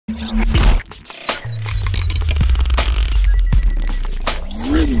Our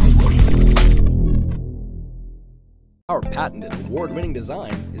patented, award-winning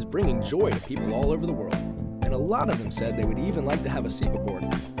design is bringing joy to people all over the world, and a lot of them said they would even like to have a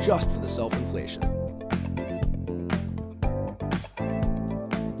SipaBoard just for the self-inflation.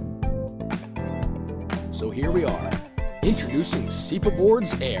 So here we are, introducing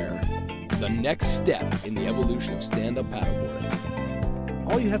SipaBoards Air, the next step in the evolution of stand-up paddleboarding.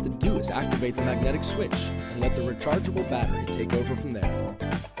 All you have to do is activate the magnetic switch and let the rechargeable battery take over from there.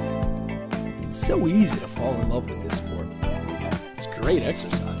 It's so easy to fall in love with this sport. It's great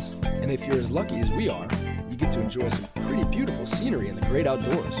exercise, and if you're as lucky as we are, you get to enjoy some pretty beautiful scenery in the great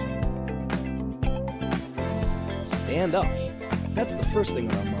outdoors. Stand up. That's the first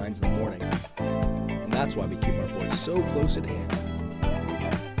thing on our minds in the morning, and that's why we keep our boards so close at hand.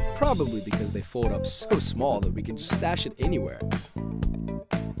 Probably because they fold up so small that we can just stash it anywhere.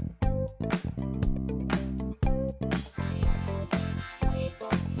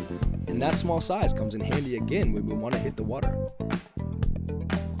 And that small size comes in handy again when we want to hit the water.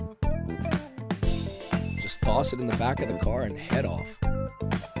 Just toss it in the back of the car and head off.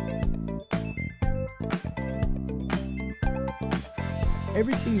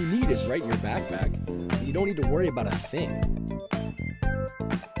 Everything you need is right in your backpack, and you don't need to worry about a thing.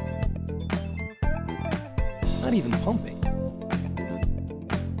 Not even pumping.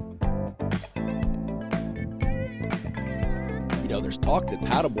 You know, there's talk that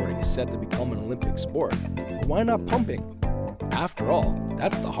paddleboarding is set to become an Olympic sport, but why not pumping? After all,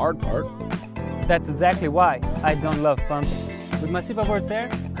 that's the hard part. That's exactly why I don't love pumping. With my SipaBoards Air,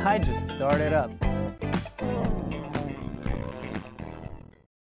 I just start it up.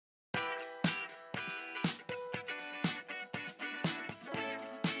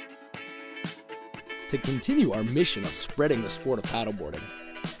 To continue our mission of spreading the sport of paddleboarding,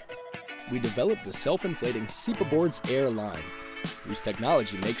 we developed the self-inflating SipaBoards Air line, whose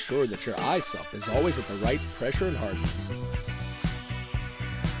technology makes sure that your eye-sup is always at the right pressure and hardness.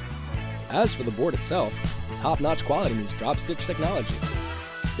 As for the board itself, top-notch quality means drop-stitch technology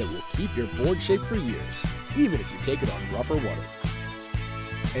that will keep your board shape for years, even if you take it on rougher water.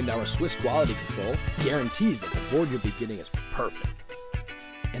 And our Swiss quality control guarantees that the board you'll be getting is perfect.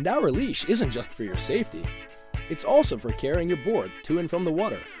 And our leash isn't just for your safety, it's also for carrying your board to and from the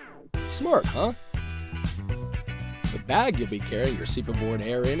water. Smart, huh? The bag you'll be carrying your SipaBoard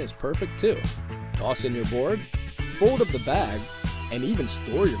Air in is perfect too. Toss in your board, fold up the bag, and even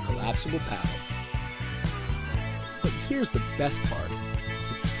store your collapsible paddle. But here's the best part.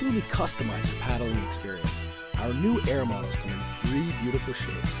 To truly customize your paddling experience, our new Air models come in 3 beautiful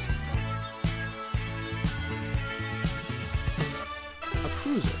shapes. A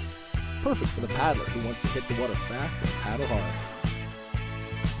cruiser, perfect for the paddler who wants to hit the water fast and paddle hard.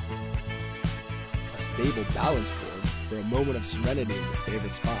 A stable balance board for a moment of serenity in your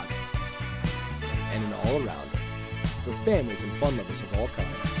favorite spot. And an all-arounder for families and fun lovers of all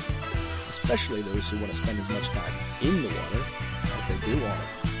kinds, especially those who want to spend as much time in the water as they do on it.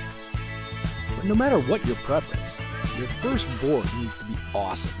 But no matter what your preference, your first board needs to be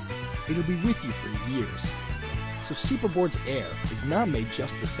awesome. It'll be with you for years. So SipaBoards Air is not made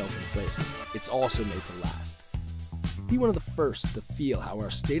just to self-inflate, it's also made to last. Be one of the first to feel how our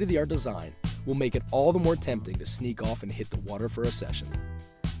state-of-the-art design will make it all the more tempting to sneak off and hit the water for a session.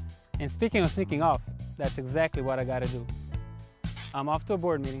 And speaking of sneaking off, that's exactly what I gotta do. I'm off to a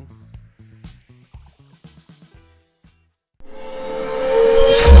board meeting.